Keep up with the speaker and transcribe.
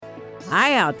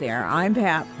Hi out there, I'm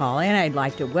Pat Paula, and I'd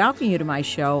like to welcome you to my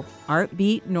show,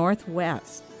 ArtBeat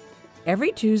Northwest.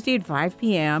 Every Tuesday at 5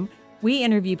 p.m., we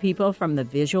interview people from the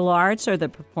visual arts or the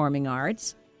performing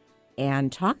arts and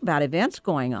talk about events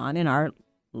going on in our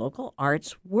local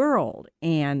arts world.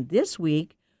 And this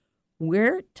week,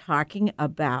 we're talking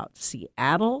about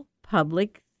Seattle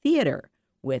Public Theater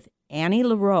with Annie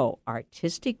LaRoe,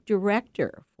 Artistic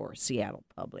Director for Seattle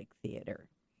Public Theater,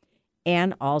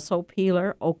 and also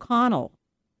Peeler O'Connell,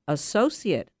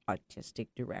 Associate Artistic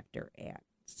Director at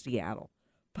Seattle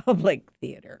Public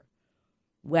Theater.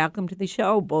 Welcome to the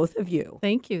show, both of you.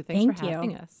 Thank you. Thanks for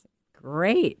having us.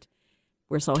 Great.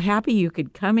 We're so happy you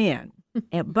could come in.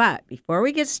 But before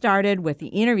we get started with the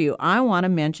interview, I want to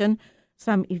mention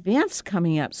some events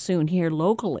coming up soon here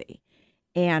locally.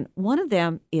 And one of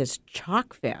them is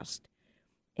Chalk Fest.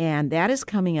 And that is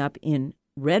coming up in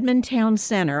Redmond Town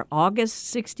Center,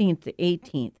 August 16th to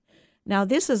 18th. Now,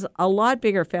 this is a lot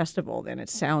bigger festival than it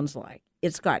sounds like.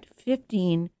 It's got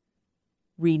 15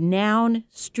 renowned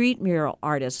street mural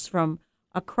artists from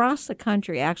across the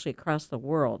country, actually across the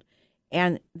world.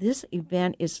 And this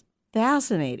event is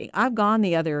fascinating. I've gone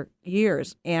the other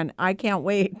years, and I can't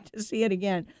wait to see it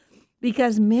again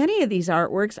because many of these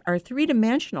artworks are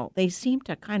three-dimensional. They seem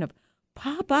to kind of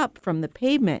pop up from the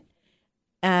pavement,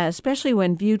 especially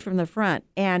when viewed from the front.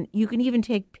 And you can even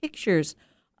take pictures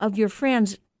of your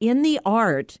friends in the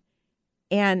art,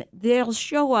 and they'll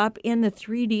show up in the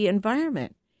 3D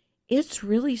environment. It's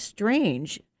really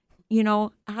strange, you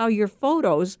know, how your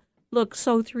photos look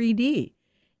so 3D.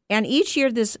 And each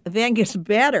year this event gets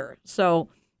better. So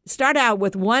start out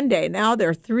with one day. Now there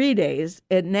are 3 days.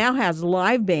 It now has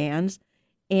live bands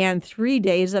and 3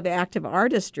 days of active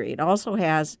artistry. It also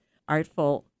has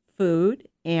artful food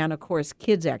and, of course,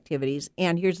 kids' activities.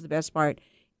 And here's the best part.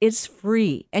 It's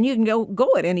free. And you can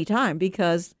go at any time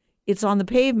because it's on the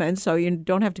pavement, so you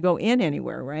don't have to go in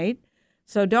anywhere, right?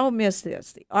 So don't miss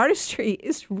this. The artistry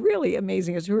is really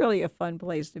amazing. It's really a fun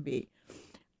place to be.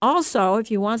 Also,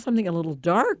 if you want something a little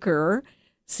darker,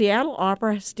 Seattle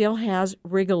Opera still has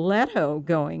Rigoletto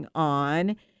going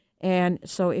on. And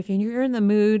so if you're in the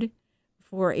mood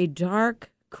for a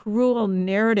dark, cruel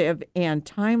narrative and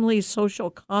timely social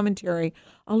commentary,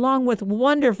 along with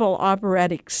wonderful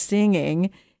operatic singing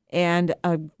and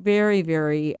a very,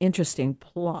 very interesting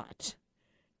plot,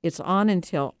 it's on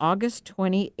until August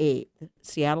 28th,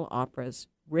 Seattle Opera's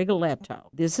Rigoletto.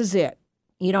 This is it.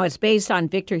 You know, it's based on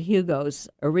Victor Hugo's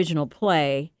original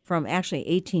play from actually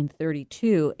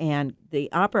 1832, and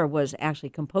the opera was actually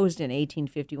composed in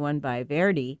 1851 by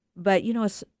Verdi. But, you know,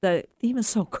 the theme is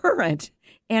so current,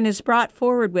 and it's brought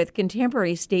forward with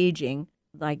contemporary staging,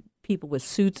 like people with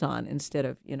suits on instead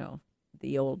of, you know,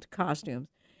 the old costumes,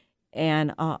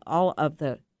 and all of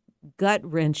the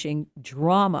gut-wrenching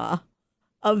drama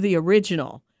of the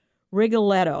original.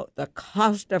 Rigoletto, The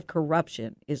Cost of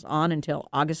Corruption, is on until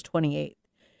August 28th.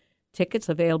 Tickets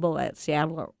available at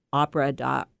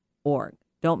seattleopera.org.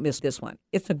 Don't miss this one.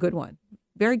 It's a good one.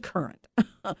 Very current.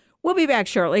 We'll be back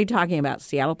shortly talking about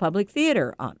Seattle Public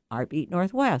Theater on ArtBeat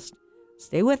Northwest.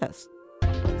 Stay with us.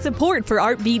 Support for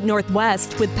ArtBeat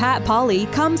Northwest with Pat Pauley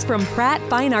comes from Pratt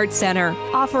Fine Arts Center,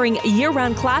 offering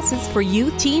year-round classes for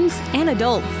youth, teens, and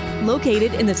adults.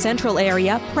 Located in the central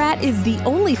area, Pratt is the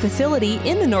only facility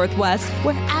in the Northwest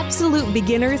where absolute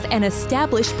beginners and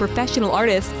established professional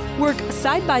artists work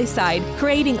side by side,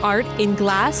 creating art in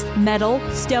glass, metal,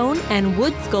 stone, and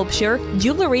wood sculpture,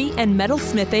 jewelry and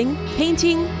metalsmithing,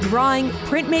 painting, drawing,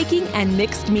 printmaking, and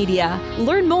mixed media.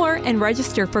 Learn more and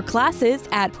register for classes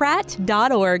at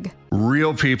pratt.org.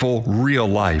 Real people, real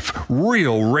life,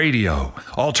 real radio.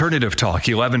 Alternative Talk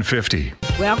 1150.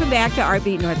 Welcome back to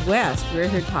ArtBeat Northwest. We're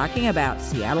here talking about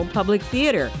Seattle Public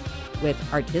Theater with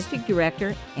Artistic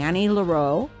Director Annie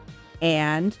LaRoe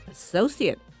and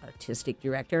Associate Artistic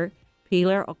Director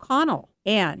Peeler O'Connell.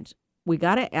 And we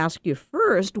got to ask you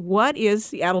first, what is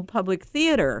Seattle Public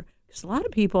Theater? Because a lot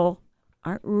of people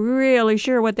aren't really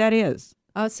sure what that is.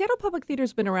 Seattle Public Theater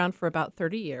has been around for about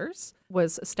 30 years,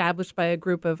 was established by a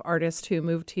group of artists who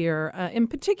moved here, in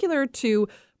particular to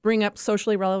bring up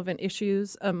socially relevant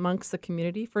issues amongst the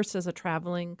community, first as a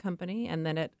traveling company, and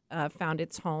then it found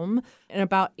its home. And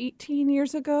about 18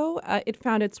 years ago, it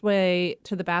found its way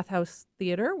to the Bathhouse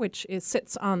Theater, which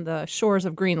sits on the shores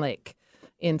of Green Lake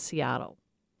in Seattle.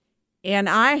 And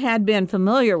I had been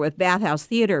familiar with Bathhouse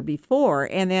Theater before,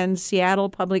 and then Seattle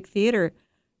Public Theater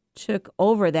took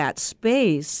over that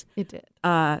space. It did.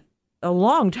 A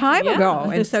long time ago.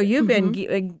 And so you've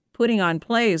been putting on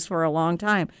plays for a long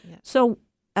time. Yeah. So,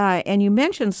 and you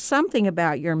mentioned something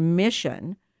about your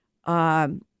mission.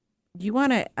 Do you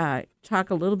want to talk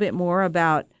a little bit more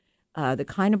about the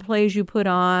kind of plays you put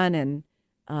on, and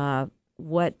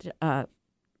what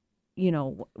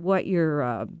what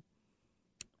your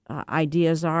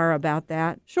ideas are about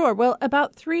that? Sure. Well,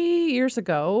 about 3 years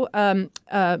ago,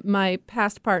 my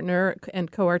past partner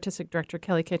and co-artistic director,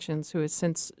 Kelly Kitchens, who has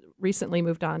since recently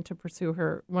moved on to pursue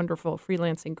her wonderful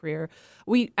freelancing career,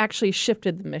 we actually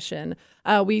shifted the mission.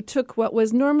 We took what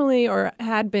was normally or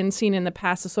had been seen in the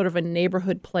past as sort of a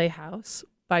neighborhood playhouse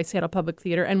by Seattle Public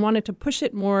Theater and wanted to push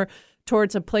it more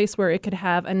towards a place where it could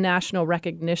have a national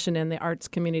recognition in the arts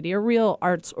community, a real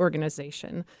arts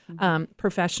organization,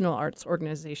 professional arts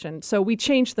organization. So we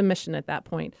changed the mission at that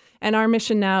point. And our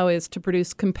mission now is to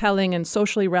produce compelling and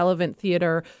socially relevant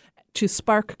theater to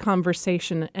spark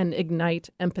conversation and ignite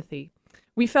empathy.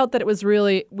 We felt that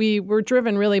we were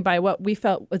driven really by what we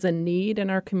felt was a need in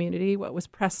our community, what was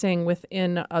pressing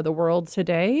within the world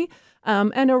today,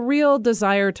 and a real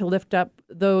desire to lift up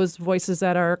those voices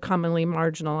that are commonly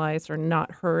marginalized or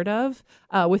not heard of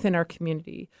within our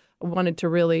community. I wanted to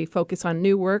really focus on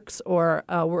new works or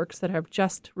works that have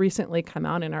just recently come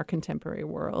out in our contemporary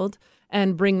world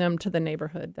and bring them to the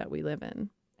neighborhood that we live in,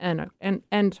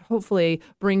 and hopefully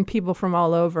bring people from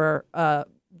all over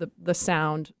the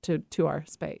sound to our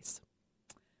space.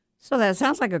 So that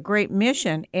sounds like a great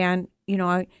mission. And,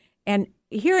 and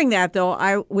hearing that, though,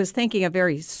 I was thinking of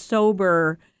very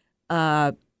sober,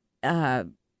 plays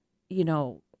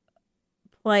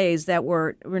that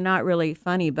were not really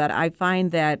funny. But I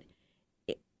find that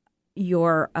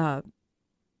your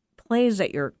plays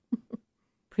that you're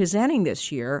presenting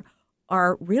this year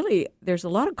are really, there's a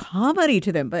lot of comedy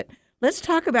to them. But let's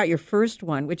talk about your first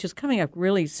one, which is coming up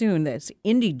really soon. That's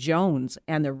Indy Jones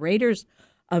and the Raiders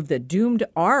of the Doomed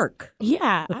Ark.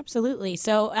 Yeah, absolutely.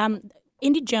 So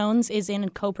Indy Jones is in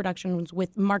co-productions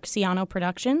with Mark Ciano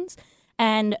Productions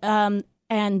and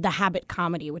the Habit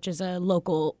Comedy, which is a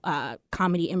local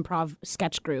comedy improv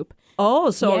sketch group.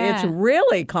 Oh, so it's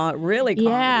really comedy.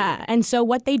 Yeah, and so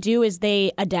what they do is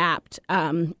they adapt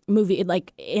movie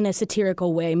like in a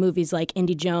satirical way, movies like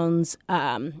Indy Jones,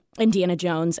 Indiana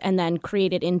Jones, and then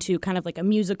create it into kind of like a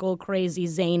musical, crazy,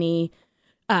 zany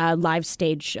live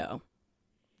stage show.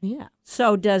 Yeah.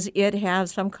 So does it have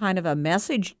some kind of a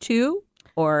message too,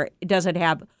 or does it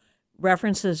have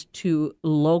references to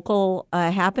local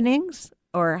happenings?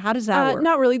 Or how does that work?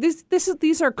 Not really.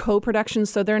 These are co-productions,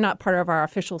 so they're not part of our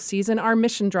official season. Our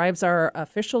mission drives our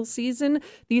official season.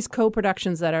 These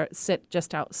co-productions that sit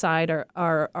just outside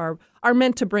are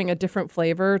meant to bring a different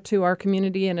flavor to our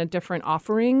community and a different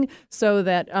offering, so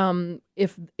that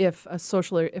if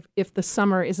the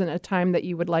summer isn't a time that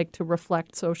you would like to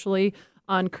reflect socially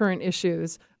on current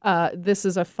issues, this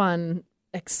is a fun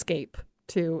escape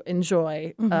to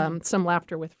enjoy some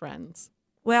laughter with friends.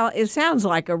 Well, it sounds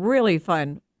like a really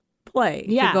fun play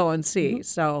to go and see.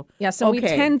 So we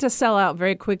tend to sell out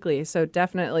very quickly. So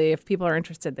definitely, if people are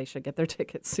interested, they should get their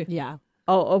tickets soon. Yeah.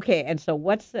 Oh, okay. And so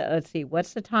what's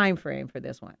the time frame for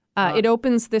this one? It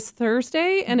opens this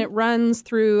Thursday and it runs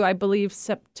through, I believe,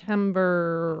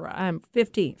 September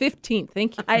 15th. 15th.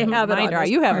 Thank you. I have it on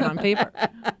You have it on paper.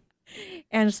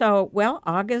 And so,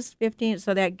 August 15th.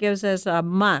 So that gives us a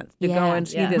month to go and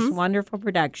see this wonderful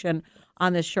production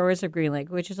on the shores of Green Lake,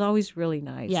 which is always really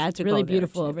nice. Yeah, it's really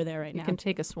beautiful over there right now. You can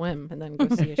take a swim and then go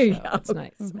see a show. It's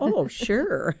nice. Oh,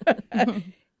 sure.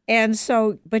 And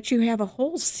so, but you have a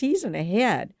whole season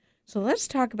ahead. So let's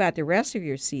talk about the rest of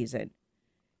your season.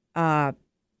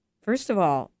 First of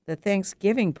all, the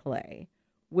Thanksgiving play,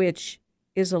 which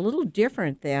is a little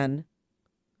different than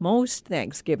most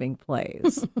Thanksgiving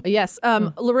plays. Yes.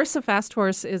 Larissa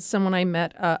Fasthorse is someone I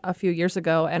met a few years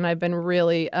ago, and I've been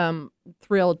really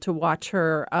thrilled to watch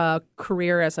her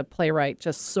career as a playwright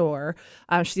just soar.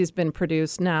 She's been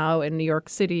produced now in New York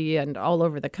City and all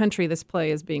over the country. This play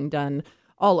is being done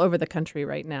all over the country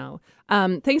right now.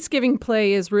 Thanksgiving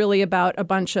play is really about a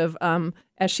bunch of,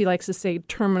 as she likes to say,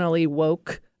 terminally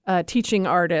woke teaching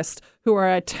artists who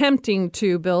are attempting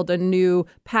to build a new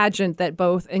pageant that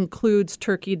both includes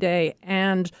Turkey Day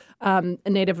and a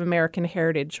Native American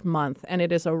Heritage Month. And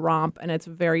it is a romp, and it's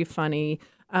very funny.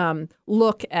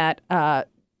 Look at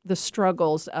the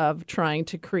struggles of trying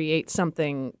to create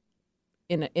something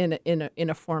in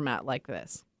a format like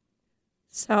this.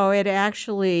 So it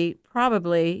actually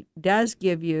probably does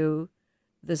give you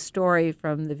the story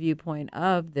from the viewpoint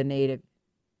of the Native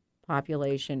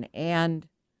population and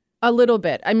a little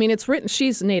bit. I mean, it's written,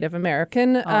 she's Native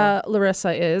American,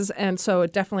 Larissa is, and so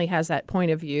it definitely has that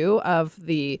point of view of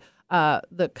the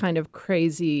kind of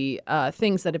crazy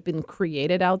things that have been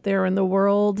created out there in the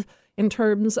world in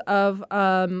terms of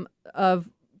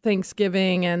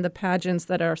Thanksgiving and the pageants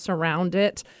that are surround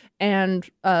it, and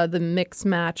the mix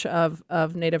match of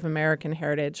Native American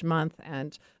Heritage Month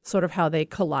and sort of how they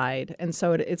collide. And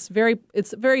so it's a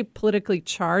very politically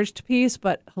charged piece,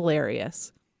 but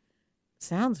hilarious.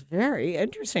 Sounds very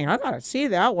interesting. I got to see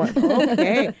that one.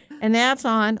 Okay. And that's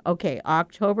on,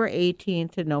 October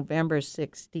 18th to November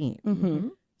 16th. Mm-hmm.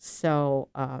 So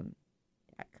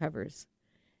that covers.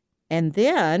 And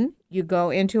then you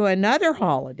go into another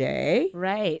holiday.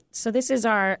 Right. So this is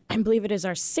I believe it is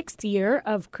our 6th year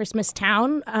of Christmas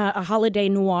Town, a holiday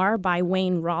noir by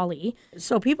Wayne Raleigh.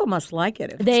 So people must like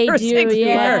it. If They it's their do, 6th year.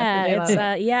 yeah. They love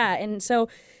It's and so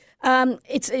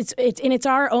it's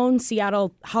our own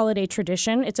Seattle holiday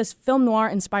tradition. It's a film noir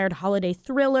inspired holiday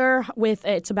thriller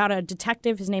it's about a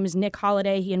detective. His name is Nick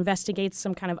Holiday. He investigates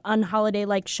some kind of unholiday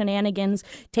like shenanigans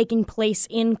taking place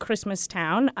in Christmas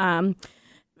Town.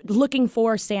 Looking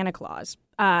for Santa Claus,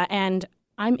 and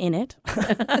I'm in it.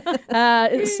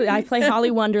 So I play Holly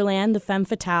Wonderland, the femme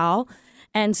fatale,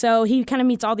 and so he kind of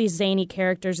meets all these zany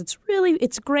characters. It's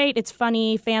great. It's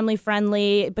funny, family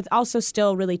friendly, but also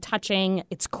still really touching.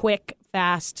 It's quick,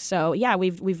 fast. So yeah,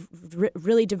 we've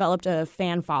really developed a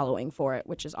fan following for it,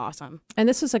 which is awesome. And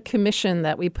this is a commission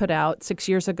that we put out 6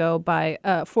 years ago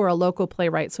for a local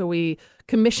playwright. So we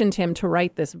commissioned him to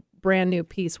write this brand new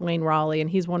piece, Wayne Raleigh, and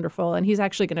he's wonderful. And he's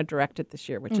actually going to direct it this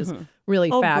year, which is really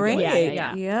fabulous. Great.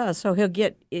 Yeah. So he'll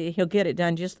get it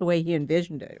done just the way he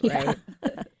envisioned it, right?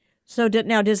 Yeah. So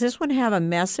now, does this one have a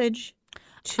message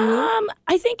too?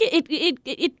 I think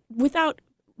it without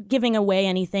giving away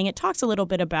anything, it talks a little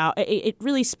bit about it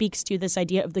really speaks to this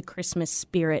idea of the Christmas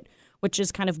spirit, which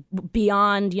is kind of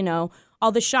beyond,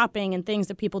 all the shopping and things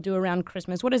that people do around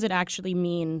Christmas. What does it actually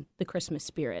mean, the Christmas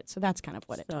spirit? So that's kind of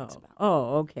what it talks about.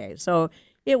 Oh, okay. So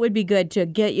it would be good to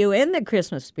get you in the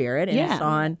Christmas spirit, and Yeah. it's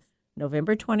on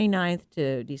November 29th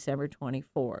to December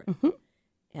 24th. Mm-hmm.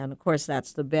 And, of course,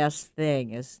 that's the best thing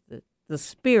is the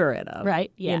spirit of,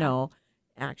 Right, yeah.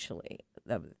 Actually,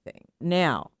 of the thing.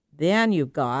 Now, then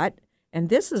you've got, and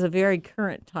this is a very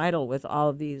current title with all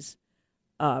of these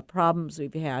problems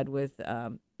we've had with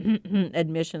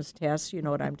admissions tests. You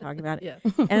know what I'm talking about? Yeah.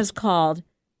 And it's called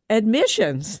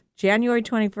Admissions, January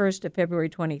 21st to February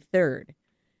 23rd.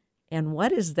 And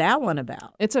what is that one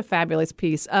about? It's a fabulous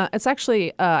piece. It's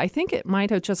actually, I think it might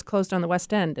have just closed on the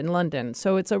West End in London.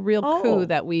 So it's a real coup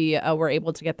that we were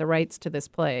able to get the rights to this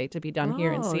play to be done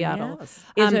here in Seattle.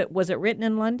 Yes. Was it written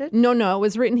in London? No, it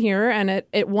was written here, and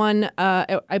it won.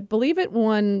 I believe it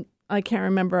won. I can't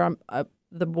remember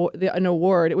an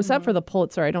award. It was up for the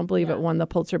Pulitzer. I don't believe it won the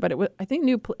Pulitzer, but it was, I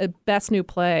think, best new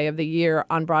play of the year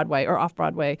on Broadway or off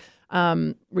Broadway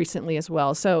recently as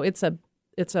well. So it's a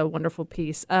wonderful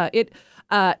piece. It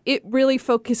really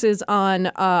focuses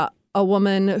on a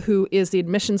woman who is the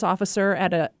admissions officer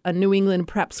at a New England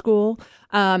prep school,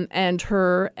 and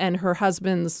her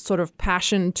husband's sort of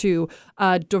passion to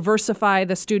diversify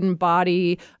the student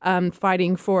body,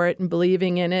 fighting for it and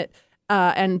believing in it.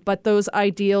 But those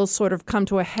ideals sort of come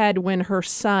to a head when her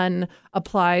son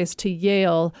applies to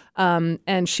Yale,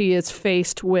 and she is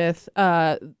faced with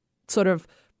sort of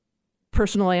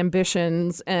personal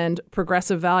ambitions and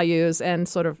progressive values and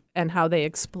how they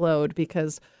explode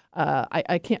because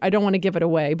I don't want to give it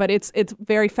away, but it's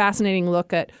very fascinating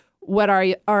look at what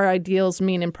our ideals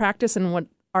mean in practice and what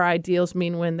our ideals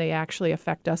mean when they actually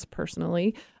affect us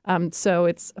personally. So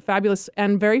it's fabulous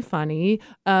and very funny.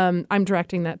 I'm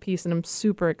directing that piece and I'm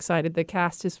super excited. The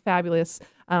cast is fabulous.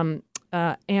 Anne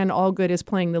Allgood is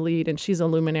playing the lead, and she's a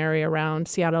luminary around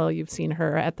Seattle. You've seen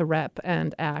her at the Rep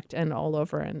and ACT and all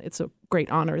over, and it's a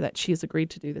great honor that she's agreed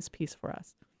to do this piece for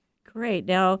us. Great.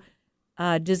 Now,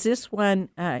 does this one?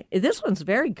 This one's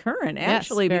very current,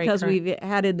 actually, very because current. we've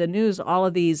had in the news all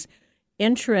of these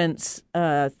entrance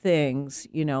things,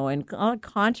 and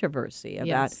controversy about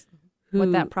Yes.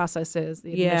 What that process is,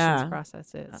 the admissions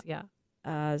process is. Yeah.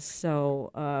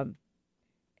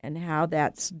 And how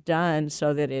that's done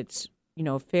so that it's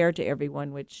fair to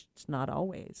everyone, which it's not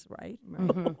always, right?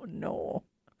 Mm-hmm. Oh, no.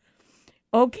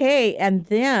 Okay, and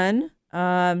then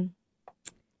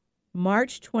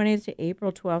March 20th to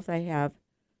April 12th, I have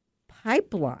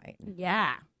Pipeline.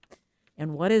 Yeah.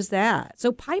 And what is that?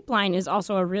 So Pipeline is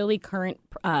also a really current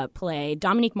play.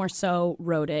 Dominique Morceau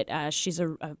wrote it. She's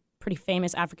a pretty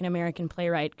famous African-American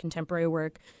playwright, contemporary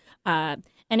work. And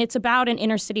it's about an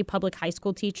inner-city public high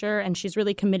school teacher, and she's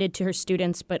really committed to her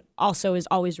students, but also is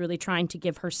always really trying to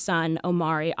give her son,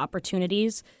 Omari,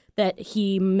 opportunities that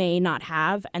he may not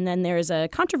have. And then there's a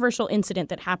controversial incident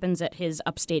that happens at his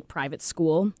upstate private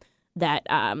school that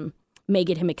may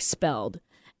get him expelled.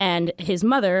 And his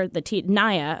mother,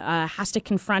 Naya, has to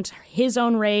confront his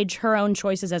own rage, her own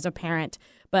choices as a parent,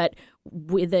 But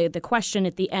the question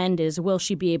at the end is, will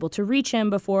she be able to reach him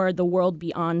before the world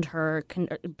beyond her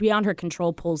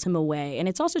control pulls him away? And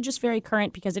it's also just very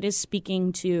current because it is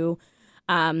speaking to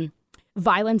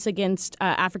violence against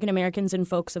African Americans and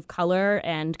folks of color,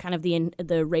 and kind of the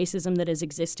racism that is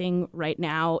existing right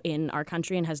now in our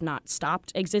country and has not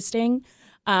stopped existing,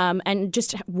 and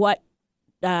just what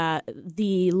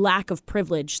the lack of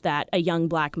privilege that a young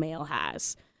Black male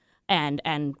has, and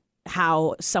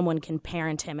how someone can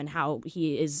parent him, and how what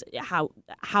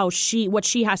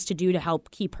she has to do to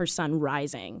help keep her son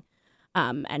rising,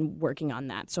 and working on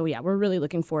that. So yeah, we're really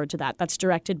looking forward to that. That's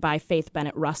directed by Faith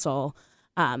Bennett Russell.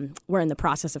 We're in the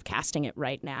process of casting it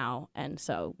right now, and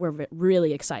so we're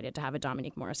really excited to have a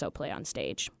Dominique Morisseau play on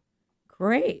stage.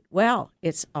 Great. Well,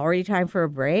 it's already time for a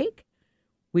break.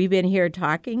 We've been here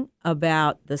talking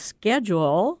about the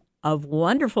schedule of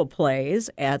wonderful plays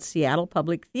at Seattle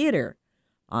Public Theater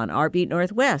on ArtBeat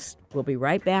Northwest. We'll be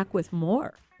right back with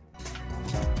more.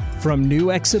 From new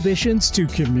exhibitions to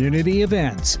community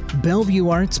events, Bellevue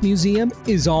Arts Museum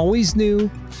is always new,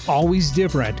 always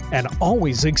different, and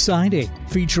always exciting,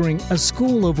 featuring a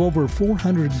school of over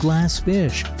 400 glass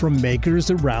fish from makers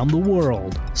around the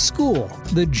world. School,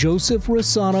 the Joseph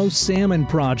Rossano Salmon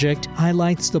Project,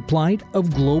 highlights the plight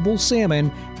of global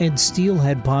salmon and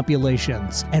steelhead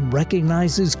populations and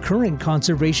recognizes current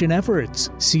conservation efforts.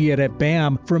 See it at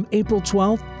BAM from April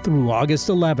 12th through August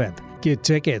 11th. Get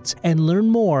tickets and learn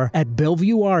more at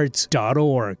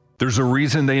bellevuearts.org. There's a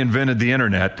reason they invented the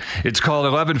internet. It's called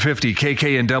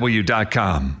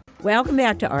 1150kknw.com. Welcome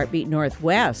back to ArtBeat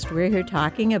Northwest. We're here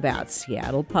talking about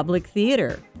Seattle Public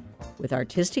Theater with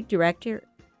Artistic Director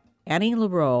Annie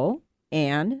LaRoe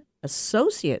and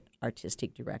Associate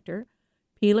Artistic Director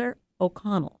Peeler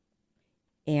O'Connell.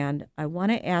 And I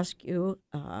want to ask you,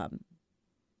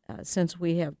 since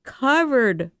we have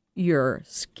covered your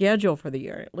schedule for the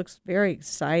year, it looks very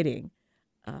exciting.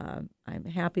 I'm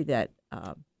happy that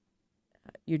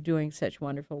you're doing such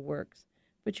wonderful works.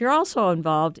 But you're also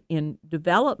involved in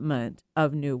development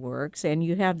of new works, and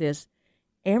you have this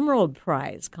Emerald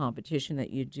Prize competition that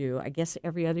you do, I guess,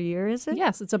 every other year, is it?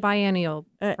 Yes, it's a biennial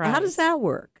prize. How does that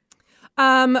work?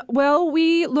 Well,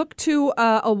 we look to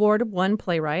award one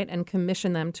playwright and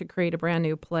commission them to create a brand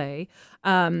new play.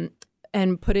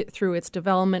 And put it through its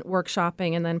development,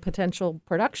 workshopping, and then potential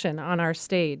production on our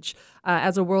stage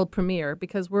as a world premiere,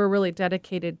 because we're really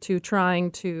dedicated to trying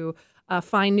to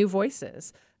find new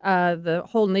voices. The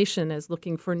whole nation is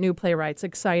looking for new playwrights,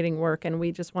 exciting work, and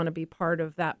we just want to be part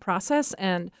of that process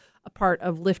and a part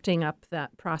of lifting up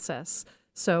that process.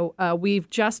 So we've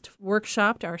just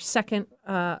workshopped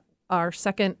our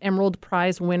second Emerald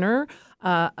Prize winner,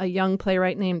 a young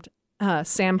playwright named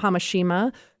Sam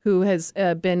Hamashima, who has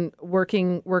been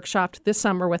workshopped this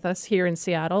summer with us here in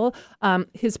Seattle,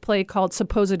 his play called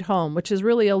Supposed Home, which is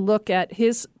really a look at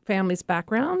his family's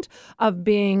background of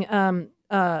being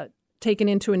taken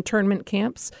into internment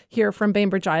camps here from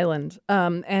Bainbridge Island,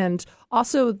 and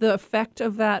also the effect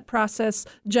of that process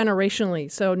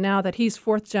generationally. So now that he's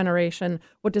fourth generation,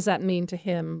 what does that mean to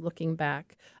him looking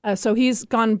back? So he's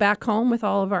gone back home with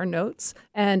all of our notes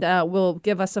and will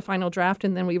give us a final draft,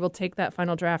 and then we will take that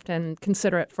final draft and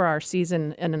consider it for our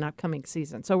season in an upcoming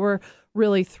season. So we're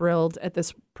really thrilled at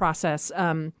this process.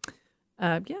 Yeah.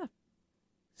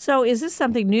 So is this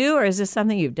something new, or is this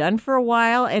something you've done for a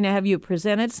while? And have you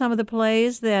presented some of the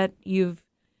plays that you've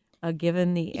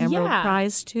given the Emerald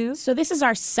Prize to? So this is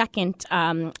our second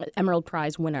Emerald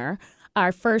Prize winner.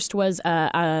 Our first was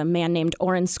a man named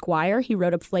Orrin Squire. He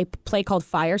wrote a play called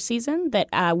Fire Season that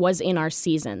was in our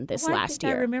season this last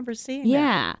year. I remember seeing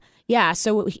that. Yeah.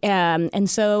 So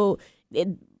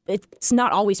it's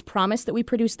not always promised that we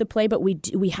produce the play, but we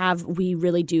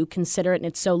really do consider it, and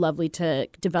it's so lovely to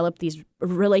develop these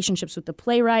relationships with the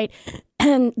playwright,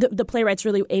 and the playwright's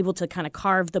really able to kind of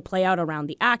carve the play out around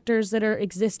the actors that are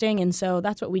existing, and so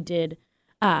that's what we did.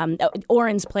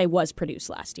 Orrin's play was produced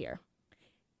last year.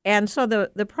 And so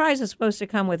the prize is supposed to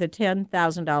come with a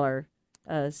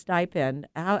 $10,000 stipend.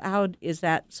 How is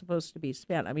that supposed to be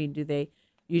spent? I mean,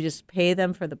 you just pay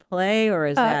them for the play, or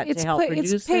is that to help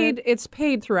produce it? It's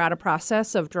paid throughout a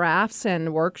process of drafts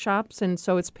and workshops, and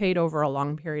so it's paid over a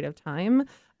long period of time.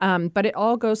 But it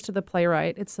all goes to the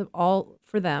playwright. It's all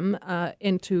for them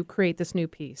and to create this new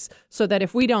piece, so that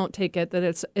if we don't take it,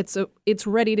 that it's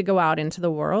ready to go out into the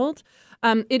world.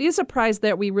 It is a prize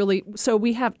that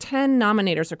we have 10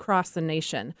 nominators across the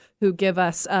nation who give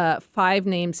us 5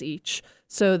 names each.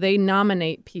 So they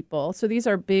nominate people. So these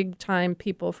are big time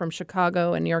people from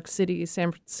Chicago and New York City,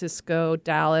 San Francisco,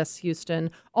 Dallas,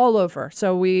 Houston, all over.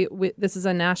 So we this is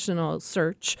a national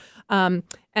search.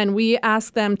 And we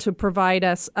ask them to provide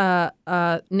us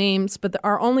names, but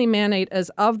our only mandate is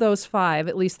of those 5,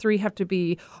 at least 3 have to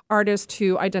be artists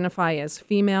who identify as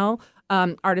female,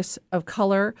 artists of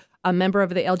color, a member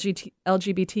of the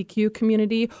LGBTQ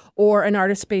community, or an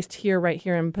artist based right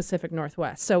here in Pacific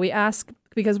Northwest. So we ask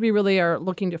because we really are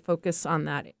looking to focus on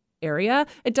that area.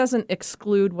 It doesn't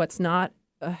exclude what's not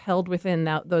held within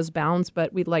those bounds,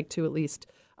 but we'd like to at least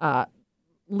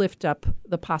lift up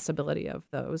the possibility of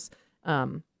those.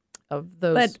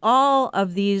 But all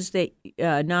of these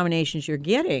nominations you're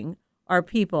getting are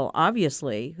people,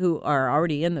 obviously, who are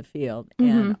already in the field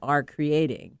and are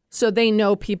creating. So they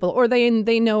know people, or they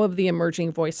know of the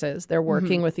emerging voices. They're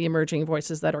working with the emerging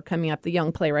voices that are coming up, the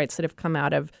young playwrights that have come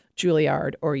out of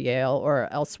Juilliard or Yale or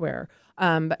elsewhere.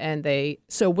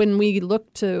 So when we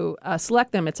look to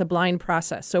select them, it's a blind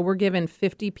process. So we're given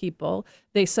 50 people.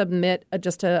 They submit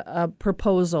just a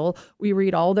proposal. We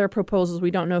read all their proposals. We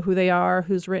don't know who they are,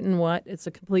 who's written what. It's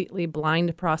a completely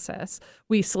blind process.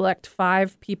 We select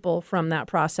 5 people from that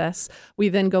process. We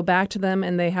then go back to them,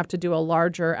 and they have to do a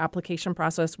larger application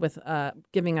process with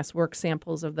giving us work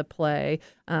samples of the play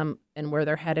and where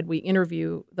they're headed. We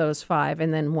interview those 5,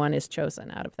 and then one is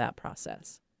chosen out of that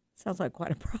process. Sounds like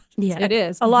quite a project. Yeah, it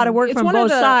is. A lot of work from both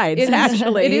sides,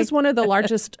 actually. It is one of the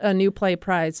largest New Play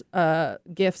Prize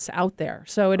gifts out there.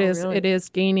 So it is. Really? It is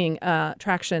gaining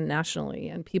traction nationally,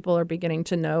 and people are beginning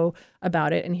to know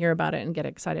about it and hear about it and get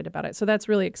excited about it. So that's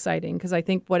really exciting because I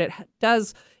think what it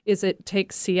does is it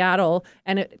takes Seattle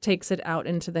and it takes it out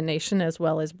into the nation as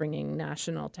well as bringing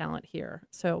national talent here.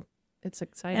 So it's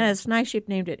exciting. And it's nice you've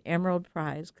named it Emerald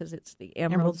Prize because it's the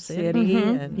Emerald City.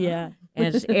 And, Yeah.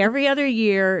 and it's every other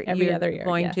year Every other year,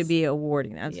 going yes. to be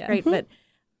awarding. That's Yeah. great. But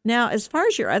now, as far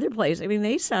as your other plays, I mean,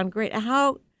 they sound great.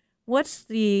 What's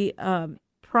the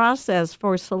process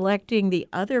for selecting the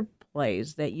other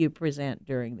plays that you present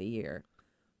during the year?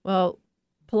 Well,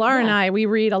 Pilar and I, we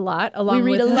read a lot. We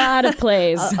read a lot of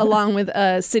plays. along with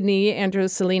Sydney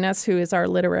Andrews Salinas, who is our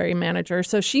literary manager.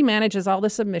 So she manages all the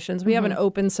submissions. We have an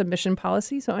open submission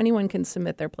policy, so anyone can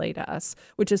submit their play to us,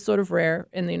 which is sort of rare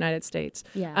in the United States.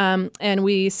 Yeah. And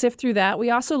we sift through that. We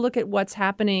also look at what's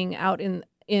happening out in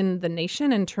the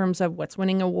nation in terms of what's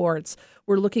winning awards.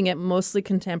 We're looking at mostly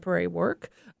contemporary work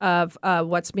of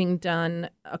what's being done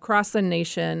across the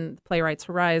nation, Playwrights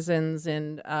Horizons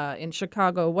in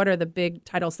Chicago. What are the big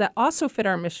titles that also fit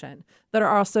our mission, that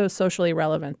are also socially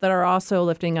relevant, that are also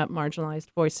lifting up marginalized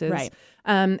voices? Right.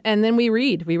 And then we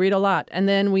read a lot. And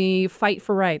then we fight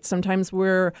for rights. Sometimes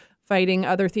we're fighting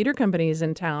other theater companies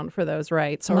in town for those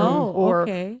rights,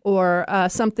 or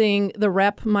something the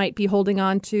rep might be holding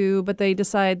on to, but they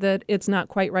decide that it's not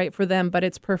quite right for them, but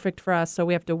it's perfect for us. So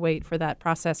we have to wait for that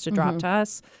process to drop to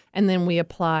us, and then we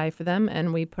apply for them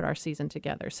and we put our season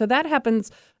together. So that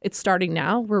happens. It's starting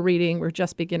now. We're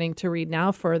just beginning to read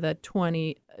now for the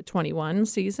 2021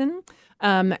 season,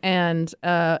 and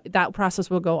that process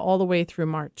will go all the way through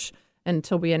March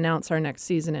until we announce our next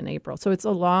season in April. So it's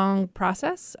a long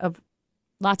process of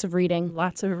Lots of reading.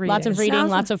 lots of reading.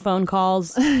 Lots of phone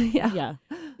calls. Yeah.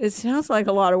 It sounds like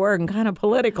a lot of work and kind of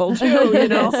political too.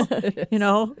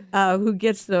 Who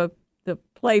gets the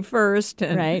play first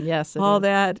and Right. Yes, it all is.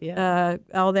 that, Yeah.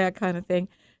 all that kind of thing.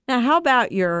 Now, how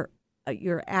about your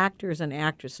actors and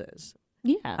actresses?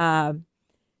 Yeah.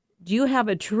 Do you have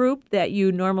a troupe that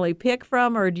you normally pick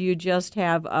from, or do you just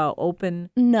have open?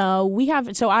 No, we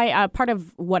have. So I part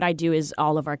of what I do is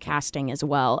all of our casting as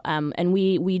well. And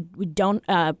we don't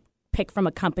pick from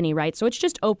a company, right? So it's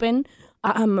just open.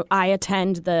 I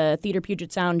attend the Theater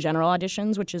Puget Sound general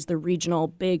auditions, which is the regional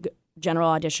big general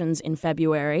auditions in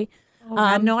February.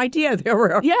 I had no idea there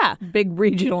were big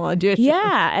regional auditions.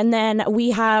 Yeah, and then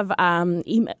we have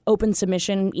open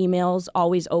submission emails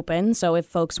always open. So if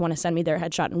folks want to send me their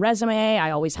headshot and resume,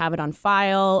 I always have it on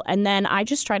file. And then I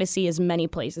just try to see as many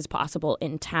plays as possible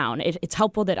in town. It's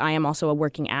helpful that I am also a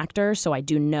working actor, so I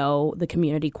do know the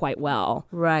community quite well.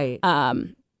 Right.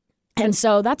 And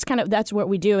so that's what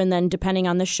we do. And then depending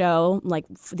on the show, like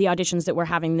the auditions that we're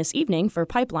having this evening for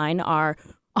Pipeline are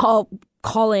all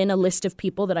call in a list of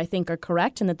people that I think are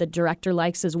correct and that the director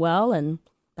likes as well. And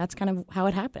that's kind of how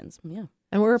it happens. Yeah.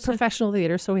 And we're a professional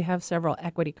theater, so we have several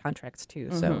equity contracts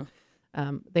too. So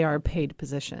they are paid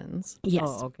positions. Yes.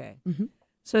 Oh, okay.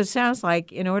 So it sounds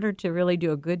like in order to really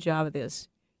do a good job of this,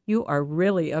 you are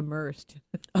really immersed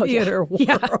in the theater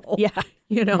world. Yeah.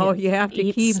 You have to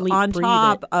Eat, keep sleep, on breathe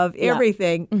top it. of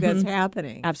everything that's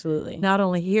happening. Absolutely. Not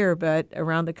only here, but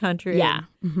around the country Yeah.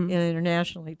 and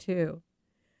internationally too.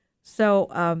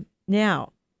 So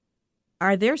now,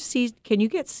 are there can you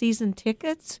get season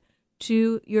tickets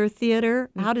to your theater?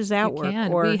 How does that work?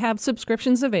 Can. We have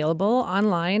subscriptions available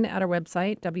online at our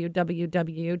website,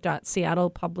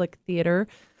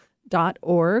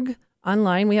 www.seattlepublictheater.org.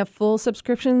 Online, we have full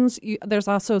subscriptions. There's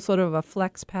also sort of a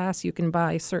flex pass. You can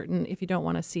buy certain, if you don't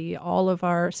want to see all of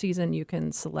our season, you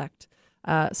can select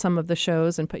some of the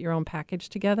shows and put your own package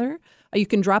together. You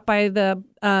can drop by the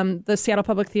Seattle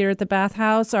Public Theater at the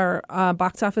Bathhouse. Our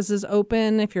box office is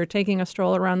open if you're taking a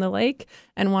stroll around the lake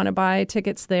and want to buy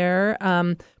tickets there.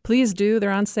 Please do. They're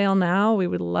on sale now. We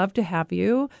would love to have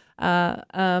you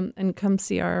and come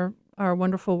see our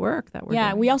wonderful work that we're doing.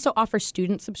 Yeah, we also offer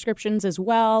student subscriptions as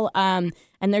well. And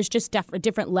there's just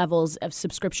different levels of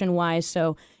subscription-wise.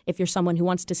 So if you're someone who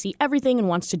wants to see everything and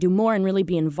wants to do more and really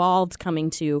be involved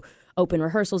coming to open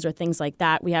rehearsals or things like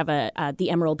that, we have the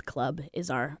Emerald Club is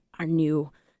our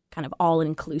new kind of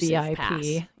all-inclusive VIP. pass.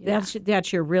 Yeah.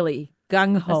 That's your really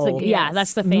gung-ho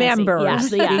That's the fancy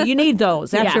members. Yeah. You need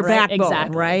those. That's your right, backbone,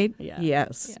 exactly. right? Yeah.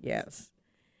 Yes.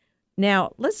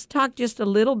 Now, let's talk just a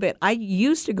little bit. I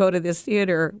used to go to this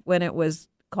theater when it was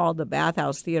called the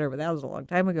Bathhouse Theater, but that was a long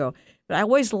time ago. But I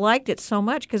always liked it so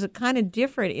much because it's kind of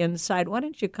different inside. Why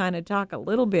don't you kind of talk a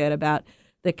little bit about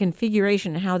the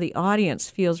configuration and how the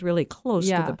audience feels really close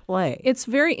to the play? It's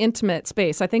very intimate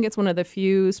space. I think it's one of the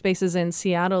few spaces in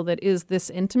Seattle that is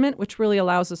this intimate, which really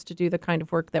allows us to do the kind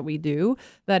of work that we do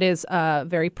that is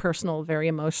very personal, very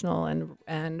emotional,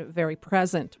 and very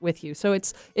present with you. So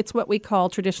it's what we call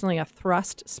traditionally a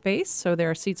thrust space. So there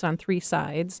are seats on three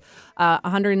sides,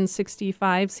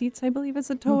 165 seats, I believe, is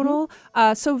a total.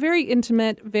 So very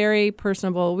intimate, very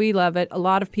personable. We love it. A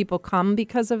lot of people come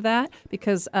because of that,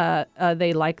 because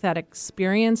they like that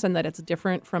experience and that it's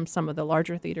different from some of the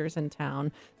larger theaters in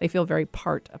town. They feel very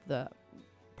part of the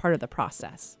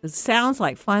process. It sounds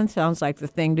like fun, sounds like the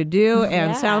thing to do,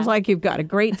 and sounds like you've got a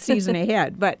great season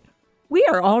ahead. But we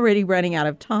are already running out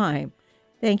of time.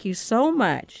 Thank you so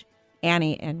much,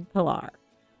 Annie and Pilar,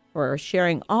 for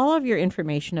sharing all of your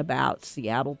information about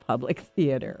Seattle Public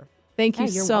Theater. Thank you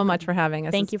so much for having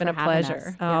us. Thank you It's been for a having pleasure.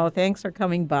 us. Oh, thanks for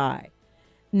coming by.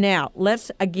 Now,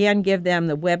 let's again give them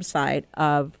the website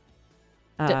of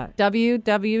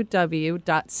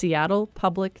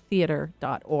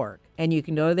www.seattlepublictheater.org. and you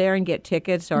can go there and get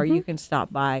tickets, or you can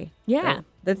stop by the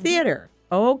theater.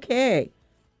 Okay.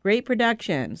 Great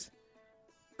productions.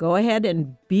 Go ahead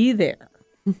and be there.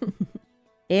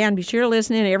 And be sure to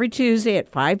listen in every Tuesday at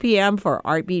 5 p.m. for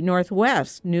ArtBeat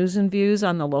Northwest, news and views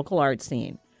on the local art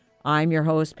scene. I'm your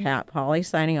host, Pat Polly,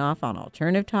 signing off on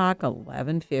Alternative Talk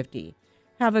 1150.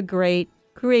 Have a great,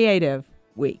 creative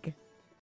week.